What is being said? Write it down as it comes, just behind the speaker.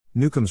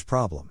Newcomb's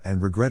Problem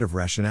and Regret of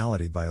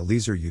Rationality by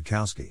Eliezer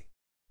Yudkowsky.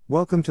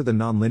 Welcome to the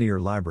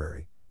Nonlinear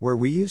Library, where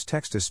we use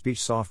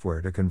text-to-speech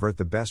software to convert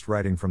the best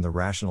writing from the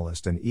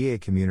Rationalist and EA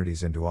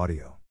communities into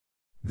audio.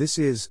 This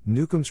is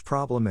Newcomb's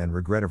Problem and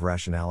Regret of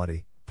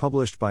Rationality,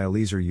 published by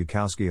Eliezer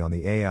Yudkowsky on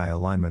the AI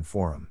Alignment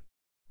Forum.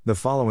 The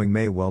following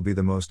may well be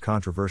the most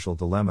controversial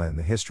dilemma in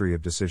the history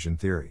of decision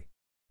theory.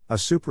 A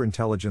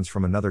superintelligence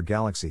from another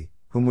galaxy,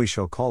 whom we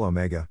shall call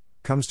Omega,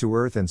 comes to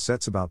Earth and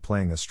sets about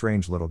playing a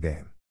strange little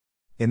game.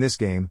 In this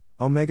game,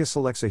 Omega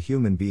selects a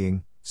human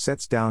being,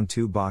 sets down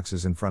two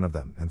boxes in front of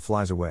them, and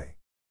flies away.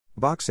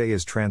 Box A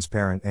is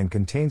transparent and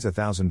contains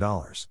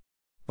 $1,000.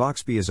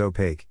 Box B is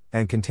opaque,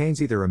 and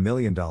contains either $1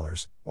 million,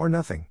 or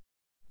nothing.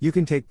 You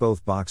can take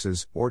both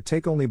boxes, or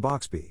take only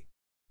box B.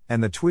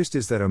 And the twist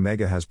is that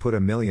Omega has put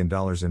 $1 million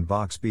in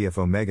box B if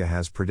Omega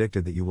has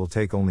predicted that you will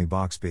take only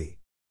box B.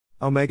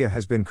 Omega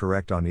has been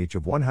correct on each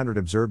of 100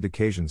 observed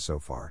occasions so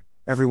far.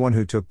 Everyone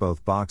who took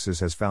both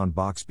boxes has found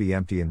box B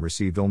empty and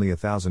received only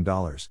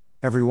 $1,000.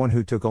 Everyone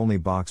who took only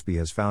box B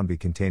has found B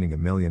containing $1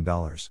 million.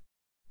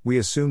 We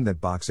assume that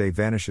box A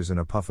vanishes in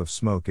a puff of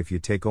smoke if you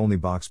take only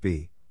box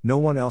B. No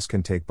one else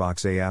can take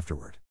box A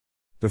afterward.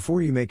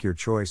 Before you make your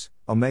choice,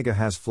 Omega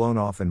has flown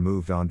off and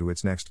moved on to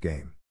its next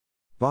game.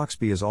 Box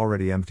B is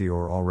already empty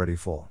or already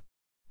full.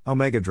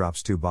 Omega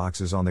drops two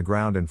boxes on the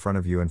ground in front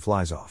of you and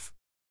flies off.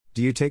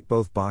 Do you take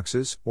both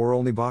boxes, or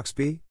only box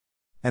B?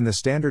 And the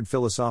standard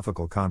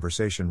philosophical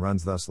conversation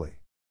runs thusly.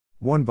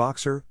 One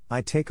boxer,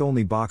 I take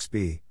only box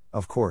B,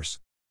 of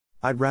course.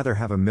 I'd rather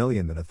have $1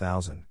 million than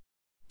 $1,000.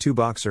 Two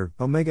boxer,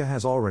 Omega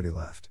has already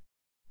left.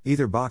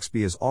 Either box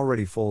B is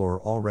already full or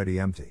already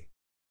empty.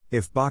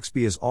 If box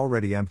B is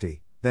already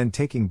empty, then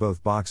taking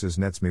both boxes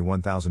nets me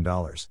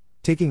 $1,000,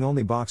 taking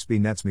only box B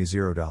nets me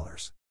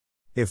 $0.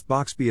 If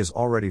box B is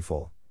already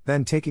full,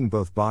 then taking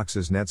both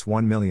boxes nets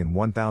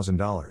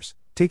 $1,001,000,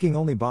 taking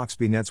only box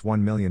B nets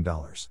 $1 million.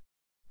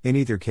 In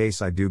either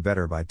case I do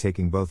better by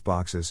taking both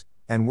boxes,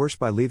 and worse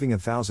by leaving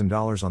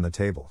 $1,000 on the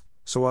table,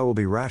 so I will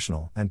be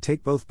rational and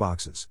take both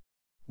boxes.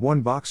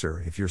 One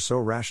boxer, if you're so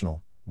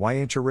rational, why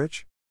ain't you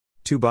rich?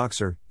 Two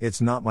boxer, it's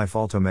not my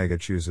fault Omega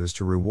chooses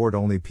to reward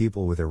only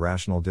people with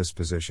irrational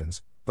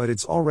dispositions, but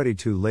it's already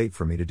too late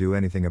for me to do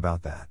anything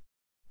about that.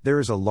 There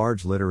is a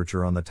large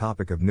literature on the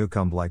topic of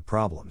Newcomblike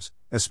problems,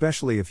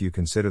 especially if you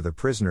consider the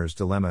prisoner's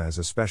dilemma as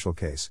a special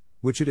case,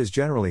 which it is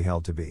generally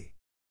held to be.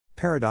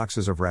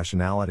 Paradoxes of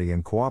Rationality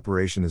and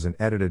Cooperation is an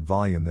edited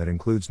volume that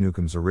includes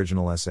Newcomb's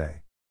original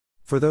essay.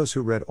 For those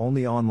who read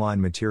only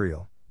online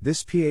material,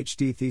 this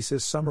PhD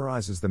thesis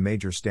summarizes the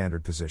major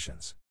standard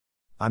positions.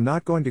 I'm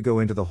not going to go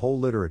into the whole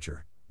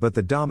literature, but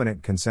the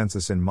dominant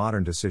consensus in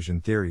modern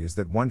decision theory is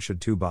that one should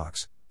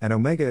two-box, and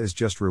Omega is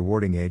just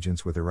rewarding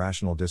agents with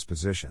irrational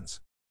dispositions.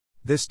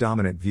 This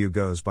dominant view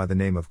goes by the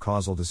name of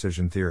causal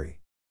decision theory.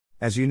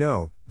 As you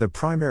know, the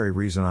primary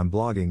reason I'm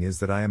blogging is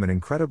that I am an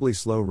incredibly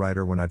slow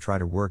writer when I try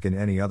to work in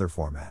any other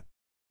format.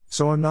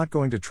 So I'm not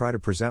going to try to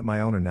present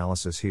my own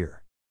analysis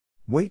here.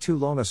 Way too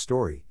long a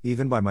story,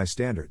 even by my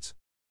standards.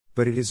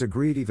 But it is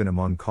agreed even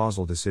among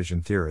causal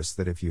decision theorists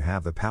that if you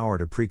have the power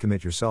to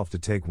precommit yourself to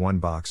take one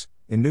box,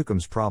 in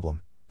Newcomb's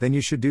problem, then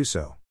you should do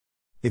so.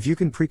 If you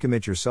can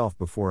precommit yourself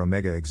before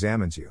Omega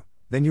examines you,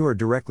 then you are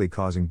directly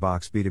causing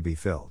box B to be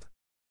filled.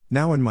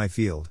 Now in my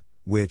field,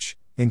 which,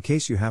 in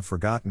case you have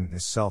forgotten,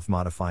 is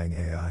self-modifying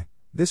AI,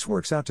 this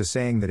works out to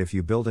saying that if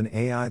you build an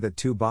AI that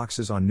two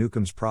boxes on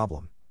Newcomb's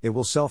problem, it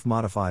will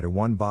self-modify to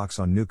one box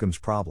on Newcomb's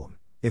problem,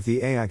 if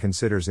the AI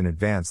considers in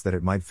advance that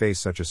it might face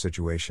such a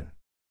situation.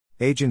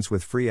 Agents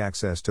with free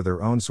access to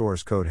their own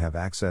source code have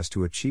access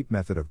to a cheap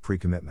method of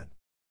precommitment.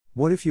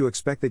 What if you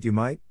expect that you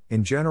might,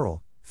 in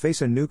general,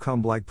 face a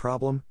Newcomblike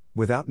problem,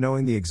 without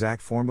knowing the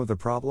exact form of the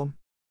problem?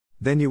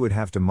 Then you would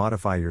have to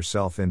modify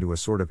yourself into a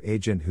sort of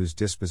agent whose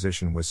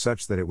disposition was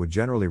such that it would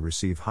generally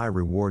receive high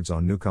rewards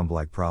on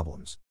Newcomblike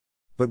problems.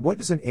 But what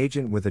does an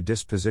agent with a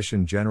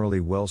disposition generally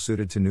well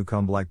suited to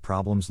Newcomblike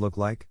problems look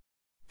like?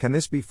 Can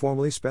this be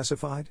formally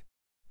specified?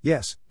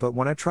 Yes, but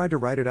when I tried to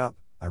write it up,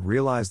 I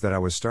realized that I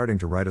was starting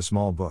to write a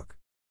small book.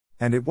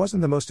 And it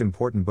wasn't the most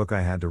important book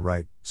I had to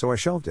write, so I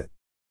shelved it.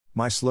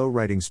 My slow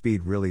writing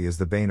speed really is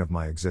the bane of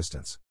my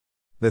existence.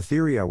 The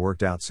theory I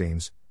worked out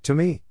seems, to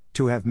me,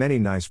 to have many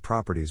nice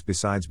properties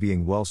besides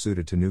being well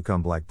suited to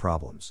Newcomb-like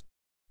problems.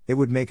 It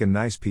would make a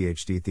nice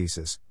PhD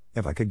thesis,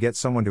 if I could get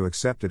someone to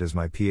accept it as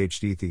my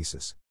PhD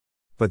thesis.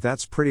 But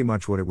that's pretty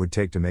much what it would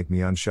take to make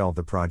me unshelve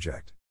the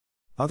project.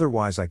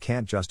 Otherwise I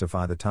can't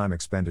justify the time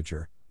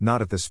expenditure,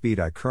 not at the speed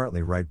I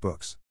currently write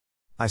books.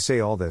 I say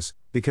all this,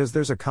 because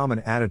there's a common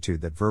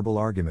attitude that verbal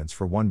arguments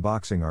for one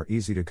boxing are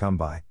easy to come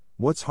by.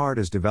 What's hard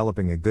is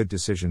developing a good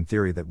decision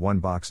theory that one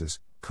boxes,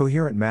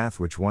 coherent math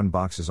which one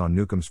boxes on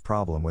Newcomb's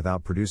problem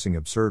without producing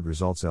absurd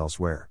results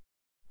elsewhere.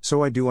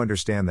 So I do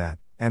understand that,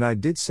 and I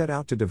did set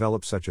out to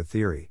develop such a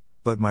theory,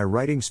 but my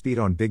writing speed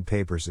on big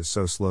papers is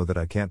so slow that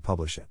I can't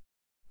publish it.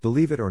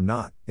 Believe it or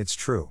not, it's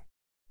true.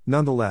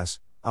 Nonetheless,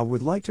 I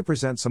would like to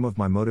present some of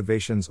my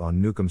motivations on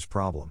Newcomb's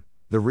problem,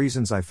 the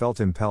reasons I felt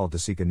impelled to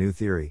seek a new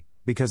theory,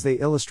 because they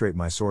illustrate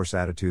my source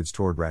attitudes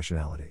toward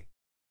rationality.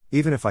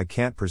 even if I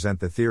can't present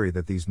the theory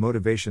that these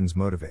motivations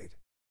motivate.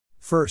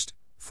 First,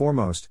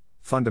 foremost,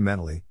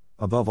 fundamentally,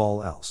 above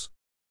all else,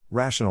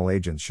 rational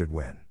agents should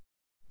win.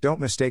 Don't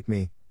mistake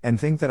me, and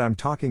think that I'm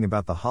talking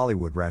about the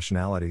Hollywood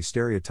rationality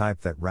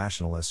stereotype that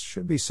rationalists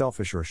should be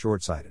selfish or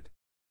short-sighted.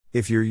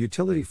 If your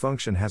utility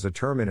function has a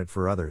term in it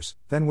for others,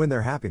 then win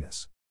their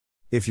happiness.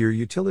 If your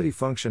utility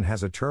function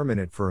has a term in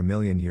it for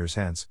 1,000,000 years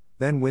hence,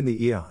 then win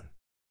the eon.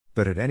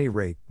 But at any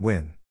rate,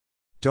 win.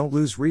 Don't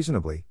lose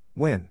reasonably,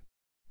 win.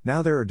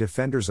 Now there are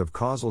defenders of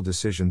causal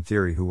decision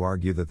theory who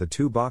argue that the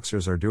two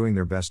boxers are doing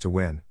their best to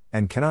win,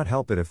 and cannot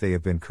help it if they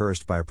have been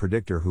cursed by a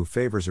predictor who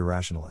favors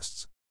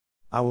irrationalists.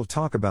 I will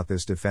talk about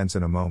this defense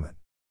in a moment.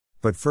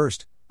 But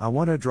first, I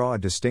want to draw a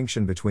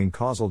distinction between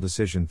causal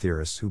decision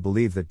theorists who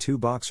believe that two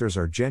boxers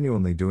are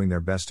genuinely doing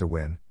their best to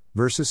win,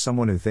 versus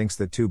someone who thinks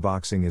that two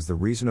boxing is the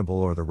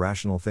reasonable or the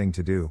rational thing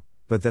to do,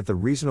 but that the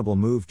reasonable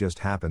move just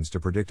happens to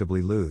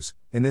predictably lose,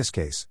 in this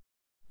case.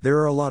 There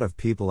are a lot of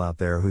people out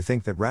there who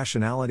think that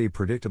rationality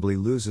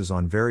predictably loses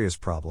on various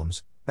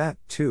problems. That,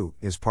 too,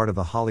 is part of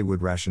the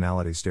Hollywood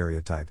rationality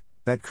stereotype,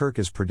 that Kirk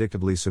is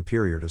predictably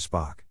superior to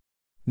Spock.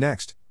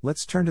 Next,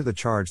 let's turn to the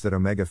charge that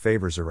Omega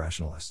favors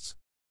irrationalists.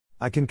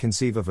 I can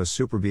conceive of a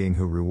superbeing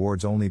who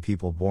rewards only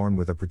people born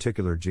with a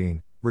particular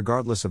gene,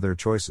 regardless of their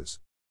choices.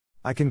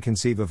 I can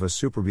conceive of a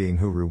superbeing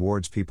who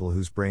rewards people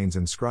whose brains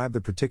inscribe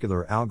the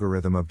particular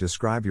algorithm of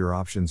describe your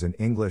options in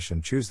English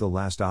and choose the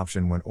last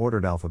option when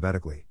ordered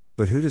alphabetically,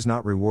 but who does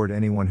not reward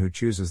anyone who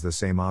chooses the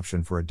same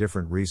option for a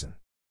different reason.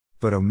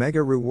 But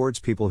Omega rewards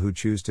people who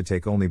choose to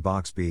take only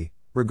box B,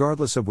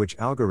 regardless of which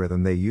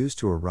algorithm they use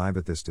to arrive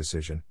at this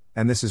decision,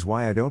 and this is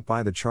why I don't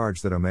buy the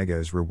charge that Omega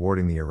is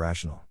rewarding the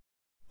irrational.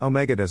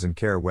 Omega doesn't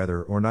care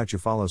whether or not you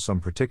follow some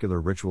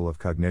particular ritual of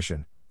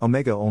cognition.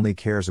 Omega only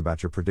cares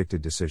about your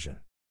predicted decision.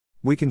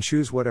 We can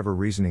choose whatever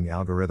reasoning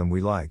algorithm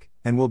we like,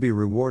 and will be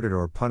rewarded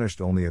or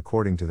punished only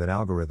according to that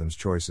algorithm's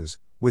choices,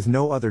 with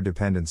no other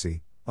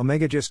dependency.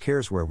 Omega just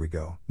cares where we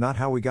go, not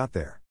how we got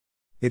there.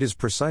 It is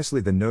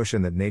precisely the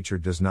notion that nature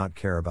does not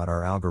care about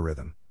our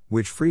algorithm,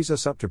 which frees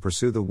us up to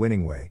pursue the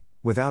winning way,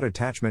 without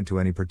attachment to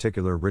any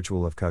particular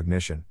ritual of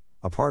cognition,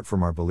 apart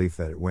from our belief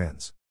that it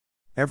wins.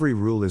 Every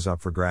rule is up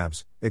for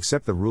grabs,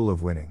 except the rule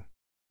of winning.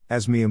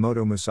 As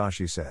Miyamoto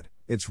Musashi said,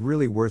 it's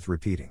really worth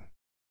repeating.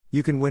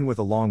 You can win with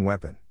a long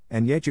weapon,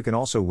 and yet you can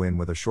also win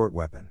with a short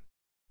weapon.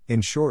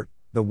 In short,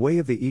 the way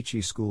of the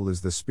ain'cha school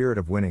is the spirit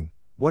of winning,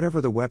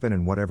 whatever the weapon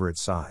and whatever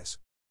its size.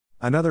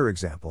 Another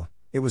example,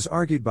 it was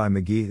argued by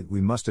McGee that we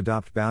must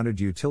adopt bounded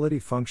utility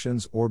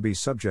functions or be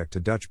subject to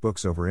Dutch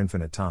books over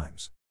infinite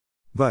times.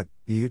 But,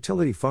 the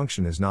utility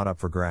function is not up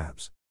for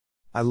grabs.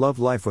 I love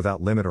life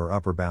without limit or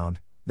upper bound.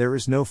 There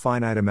is no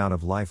finite amount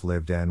of life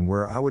lived and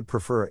where I would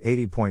prefer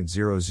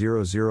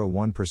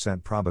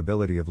 80.0001%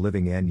 probability of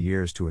living n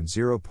years to a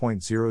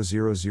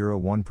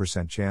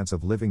 0.0001% chance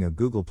of living a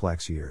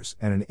Googleplex years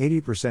and an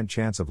 80%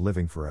 chance of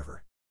living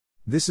forever.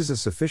 This is a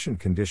sufficient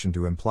condition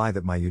to imply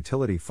that my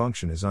utility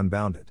function is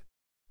unbounded.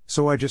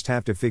 So I just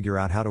have to figure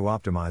out how to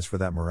optimize for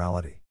that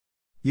morality.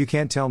 You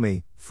can't tell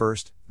me,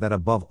 first, that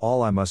above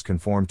all I must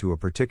conform to a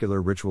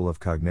particular ritual of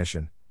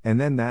cognition,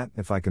 and then that,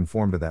 if I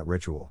conform to that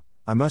ritual,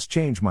 I must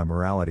change my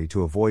morality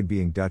to avoid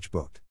being Dutch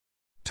booked.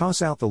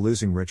 Toss out the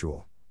losing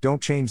ritual,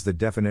 don't change the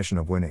definition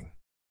of winning.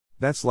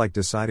 That's like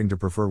deciding to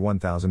prefer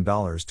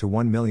 $1,000 to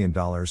 $1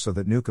 million so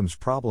that Newcomb's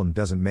problem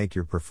doesn't make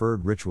your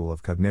preferred ritual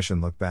of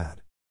cognition look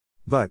bad.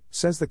 But,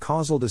 says the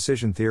causal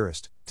decision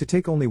theorist, to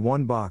take only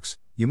one box,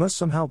 you must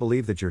somehow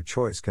believe that your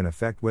choice can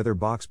affect whether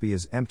box B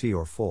is empty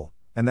or full,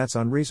 and that's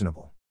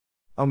unreasonable.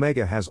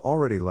 Omega has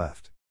already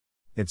left.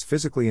 It's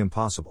physically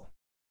impossible.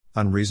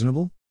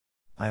 Unreasonable?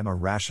 I am a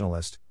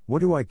rationalist, what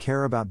do I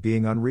care about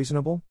being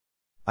unreasonable?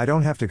 I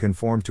don't have to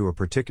conform to a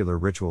particular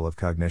ritual of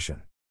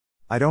cognition.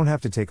 I don't have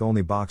to take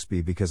only box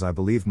B because I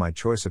believe my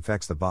choice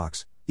affects the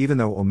box, even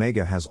though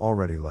Omega has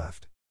already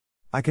left.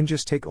 I can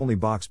just take only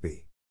box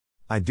B.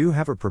 I do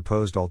have a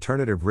proposed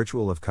alternative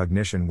ritual of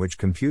cognition which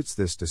computes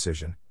this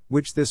decision,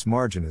 which this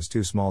margin is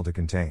too small to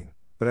contain,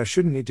 but I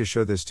shouldn't need to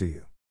show this to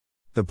you.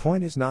 The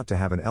point is not to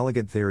have an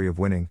elegant theory of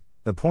winning,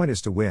 the point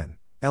is to win.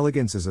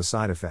 Elegance is a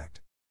side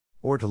effect.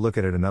 Or to look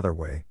at it another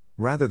way,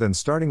 rather than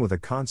starting with a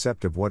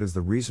concept of what is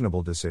the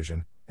reasonable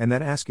decision, and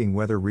then asking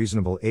whether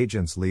reasonable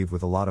agents leave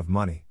with a lot of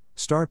money,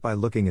 start by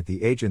looking at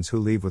the agents who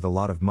leave with a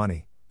lot of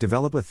money,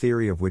 develop a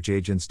theory of which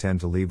agents tend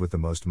to leave with the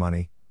most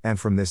money, and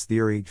from this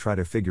theory try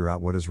to figure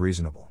out what is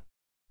reasonable.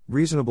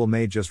 Reasonable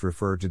may just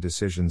refer to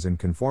decisions in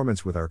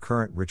conformance with our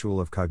current ritual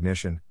of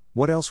cognition.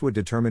 What else would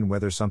determine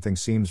whether something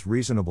seems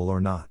reasonable or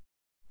not?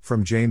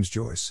 From James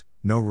Joyce,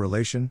 No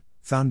Relation,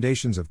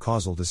 Foundations of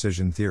Causal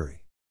Decision Theory.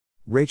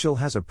 Rachel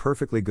has a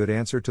perfectly good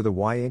answer to the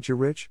why ain't you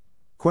rich?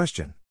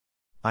 question.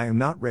 I am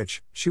not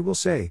rich, she will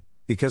say,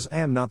 because I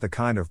am not the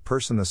kind of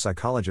person the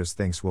psychologist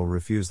thinks will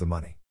refuse the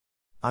money.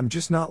 I'm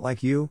just not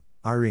like you,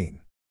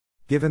 Irene.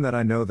 Given that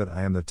I know that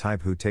I am the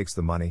type who takes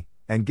the money,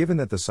 and given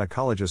that the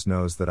psychologist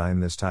knows that I am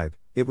this type,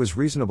 it was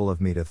reasonable of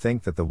me to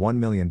think that the $1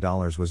 million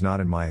was not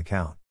in my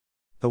account.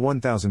 The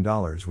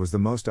 $1,000 was the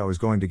most I was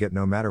going to get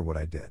no matter what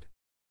I did.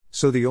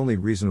 So the only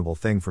reasonable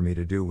thing for me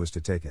to do was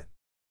to take it.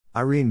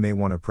 Irene may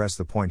want to press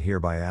the point here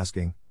by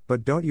asking,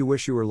 but don't you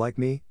wish you were like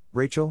me,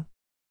 Rachel?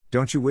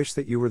 Don't you wish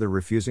that you were the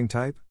refusing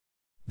type?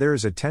 There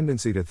is a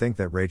tendency to think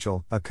that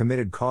Rachel, a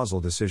committed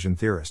causal decision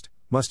theorist,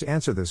 must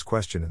answer this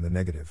question in the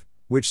negative,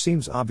 which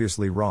seems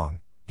obviously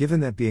wrong, given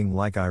that being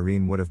like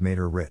Irene would have made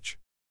her rich.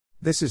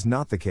 This is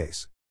not the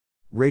case.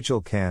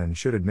 Rachel can and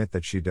should admit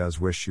that she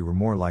does wish she were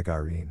more like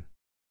Irene.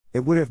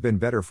 It would have been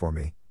better for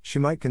me, she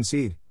might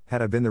concede,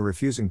 had I been the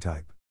refusing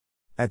type.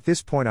 At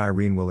this point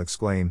Irene will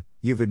exclaim,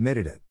 you've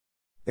admitted it.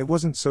 It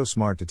wasn't so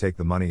smart to take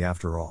the money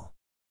after all.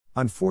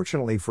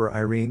 Unfortunately for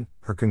Irene,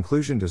 her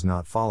conclusion does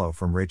not follow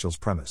from Rachel's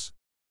premise.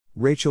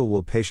 Rachel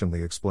will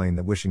patiently explain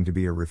that wishing to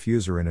be a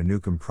refuser in a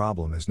Newcomb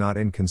problem is not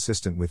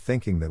inconsistent with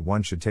thinking that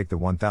one should take the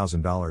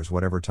 $1,000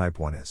 whatever type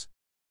one is.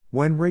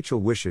 When Rachel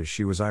wishes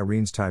she was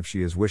Irene's type,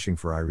 she is wishing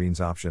for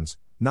Irene's options,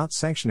 not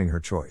sanctioning her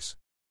choice.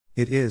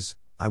 It is,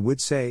 I would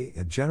say,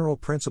 a general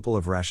principle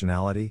of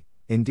rationality,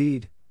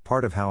 indeed,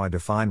 part of how I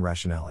define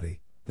rationality,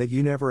 that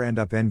you never end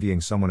up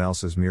envying someone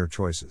else's mere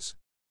choices.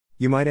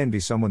 You might envy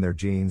someone their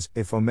genes,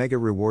 if Omega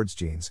rewards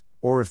genes,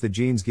 or if the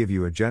genes give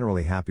you a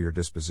generally happier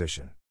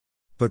disposition.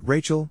 But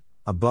Rachel,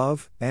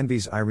 above,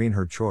 envies Irene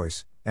her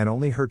choice, and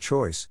only her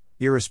choice,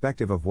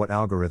 irrespective of what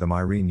algorithm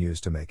Irene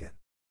used to make it.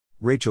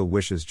 Rachel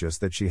wishes just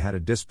that she had a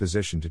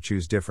disposition to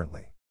choose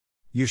differently.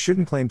 You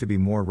shouldn't claim to be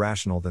more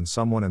rational than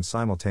someone and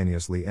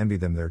simultaneously envy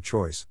them their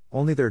choice,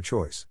 only their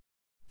choice.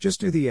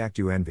 Just do the act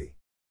you envy.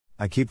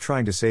 I keep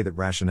trying to say that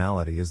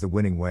rationality is the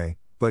winning way,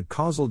 but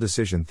causal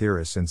decision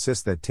theorists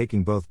insist that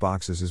taking both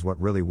boxes is what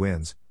really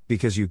wins,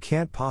 because you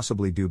can't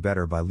possibly do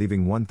better by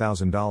leaving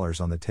 $1,000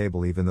 on the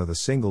table even though the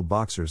single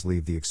boxers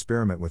leave the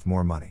experiment with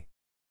more money.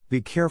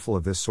 Be careful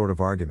of this sort of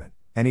argument.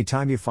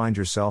 Anytime you find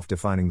yourself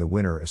defining the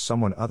winner as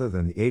someone other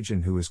than the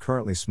agent who is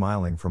currently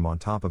smiling from on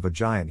top of a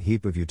giant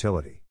heap of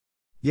utility.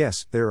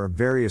 Yes, there are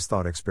various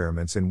thought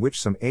experiments in which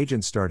some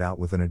agents start out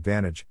with an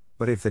advantage,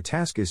 but if the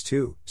task is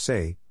to,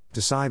 say,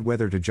 decide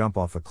whether to jump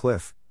off a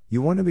cliff,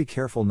 you want to be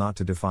careful not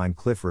to define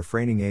cliff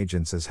refraining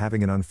agents as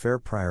having an unfair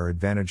prior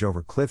advantage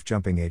over cliff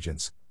jumping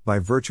agents, by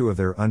virtue of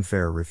their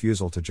unfair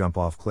refusal to jump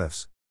off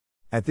cliffs.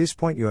 At this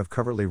point you have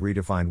covertly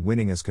redefined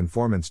winning as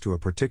conformance to a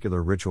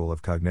particular ritual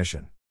of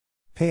cognition.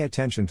 Pay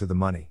attention to the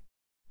money.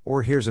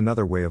 Or here's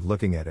another way of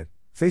looking at it,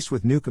 faced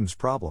with Newcomb's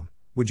problem,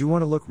 would you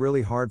want to look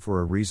really hard for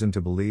a reason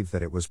to believe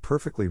that it was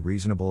perfectly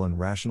reasonable and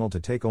rational to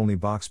take only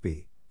box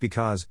B,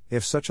 because,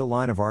 if such a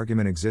line of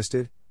argument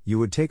existed, you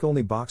would take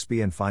only box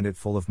B and find it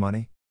full of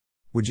money?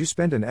 Would you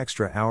spend an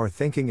extra hour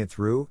thinking it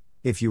through,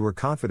 if you were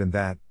confident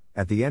that,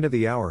 at the end of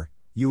the hour,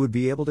 you would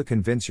be able to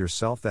convince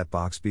yourself that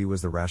box B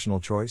was the rational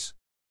choice?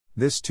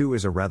 This too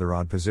is a rather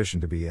odd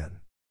position to be in.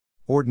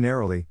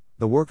 Ordinarily,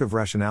 the work of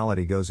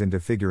rationality goes into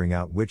figuring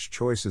out which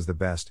choice is the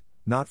best,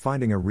 not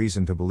finding a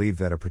reason to believe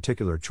that a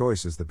particular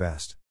choice is the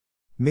best.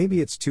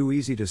 Maybe it's too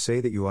easy to say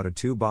that you ought to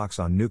two-box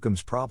on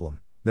Newcomb's problem,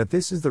 that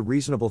this is the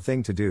reasonable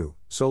thing to do,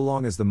 so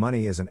long as the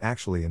money isn't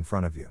actually in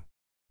front of you.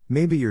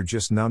 Maybe you're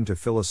just numb to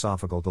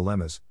philosophical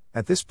dilemmas,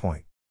 at this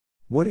point.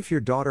 What if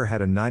your daughter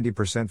had a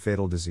 90%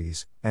 fatal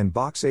disease, and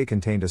box A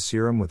contained a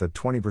serum with a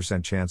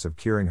 20% chance of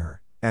curing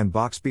her, and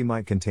box B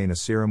might contain a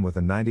serum with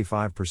a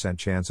 95%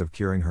 chance of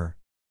curing her?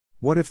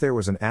 What if there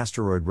was an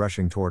asteroid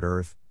rushing toward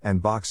Earth,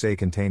 and box A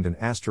contained an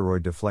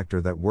asteroid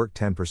deflector that worked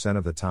 10%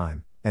 of the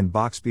time, and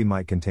box B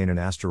might contain an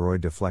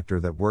asteroid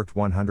deflector that worked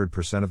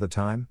 100% of the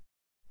time?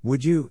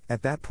 Would you,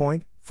 at that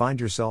point, find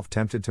yourself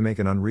tempted to make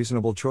an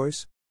unreasonable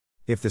choice?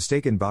 If the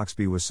stake in box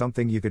B was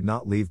something you could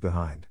not leave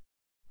behind.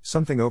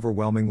 Something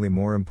overwhelmingly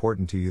more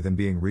important to you than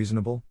being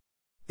reasonable?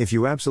 If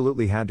you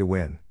absolutely had to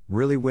win,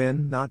 really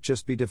win, not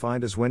just be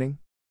defined as winning?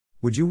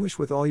 Would you wish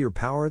with all your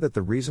power that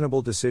the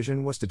reasonable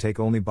decision was to take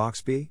only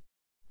box B?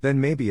 Then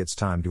maybe it's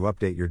time to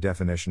update your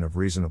definition of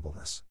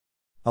reasonableness.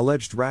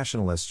 Alleged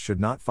rationalists should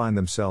not find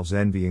themselves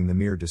envying the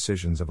mere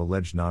decisions of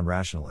alleged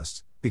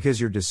non-rationalists,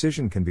 because your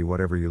decision can be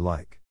whatever you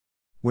like.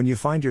 When you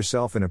find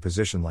yourself in a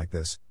position like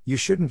this, you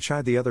shouldn't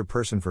chide the other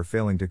person for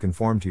failing to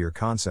conform to your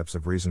concepts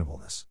of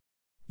reasonableness.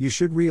 You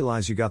should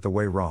realize you got the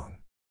way wrong.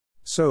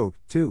 So,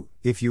 too,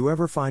 if you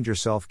ever find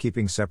yourself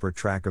keeping separate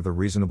track of the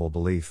reasonable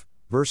belief,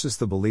 versus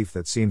the belief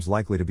that seems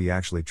likely to be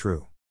actually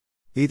true.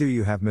 Either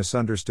you have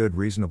misunderstood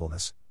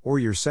reasonableness, or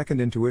your second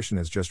intuition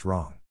is just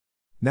wrong.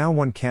 Now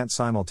one can't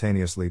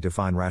simultaneously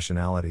define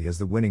rationality as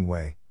the winning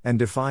way, and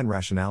define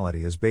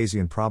rationality as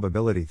Bayesian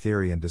probability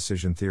theory and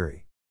decision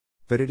theory.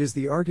 But it is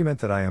the argument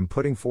that I am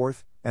putting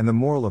forth, and the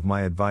moral of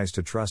my advice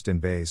to trust in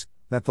Bayes,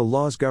 that the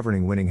laws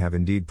governing winning have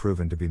indeed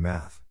proven to be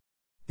math.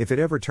 If it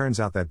ever turns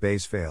out that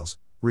Bayes fails,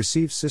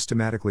 receives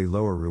systematically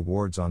lower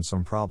rewards on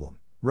some problem,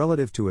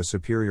 relative to a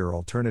superior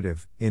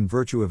alternative, in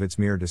virtue of its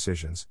mere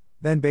decisions,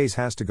 then Bayes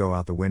has to go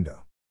out the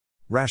window.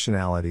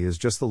 Rationality is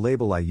just the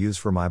label I use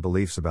for my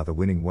beliefs about the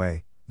winning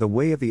way, the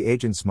way of the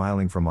agent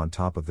smiling from on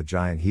top of the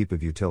giant heap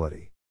of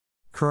utility.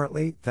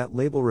 Currently, that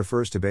label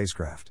refers to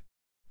Bayescraft.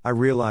 I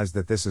realize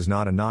that this is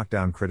not a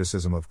knockdown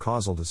criticism of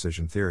causal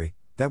decision theory,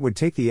 that would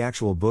take the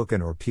actual book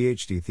and or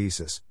PhD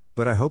thesis,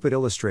 but I hope it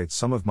illustrates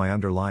some of my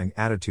underlying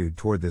attitude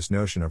toward this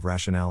notion of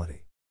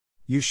rationality.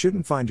 You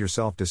shouldn't find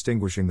yourself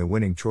distinguishing the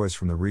winning choice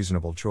from the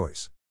reasonable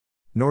choice.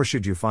 Nor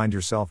should you find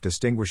yourself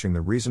distinguishing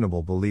the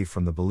reasonable belief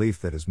from the belief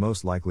that is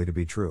most likely to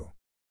be true.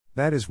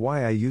 That is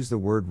why I use the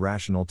word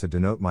rational to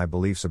denote my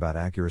beliefs about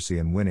accuracy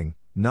and winning,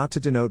 not to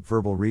denote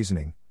verbal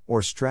reasoning,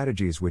 or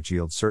strategies which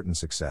yield certain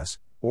success,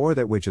 or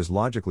that which is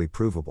logically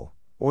provable,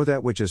 or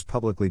that which is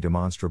publicly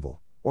demonstrable,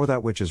 or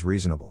that which is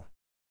reasonable.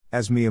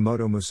 As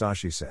Miyamoto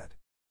Musashi said,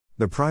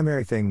 the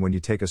primary thing when you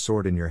take a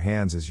sword in your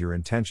hands is your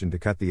intention to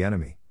cut the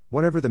enemy,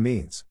 whatever the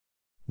means.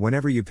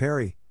 Whenever you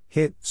parry,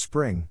 hit,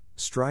 spring,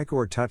 strike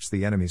or touch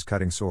the enemy's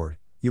cutting sword,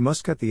 you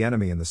must cut the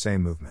enemy in the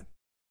same movement.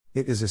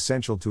 It is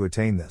essential to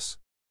attain this.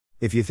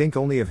 If you think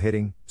only of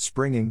hitting,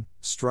 springing,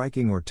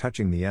 striking or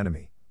touching the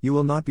enemy, you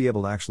will not be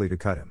able actually to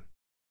cut him.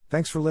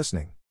 Thanks for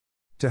listening.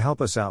 To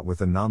help us out with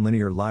the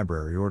Nonlinear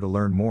Library or to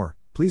learn more,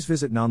 please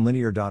visit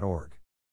nonlinear.org.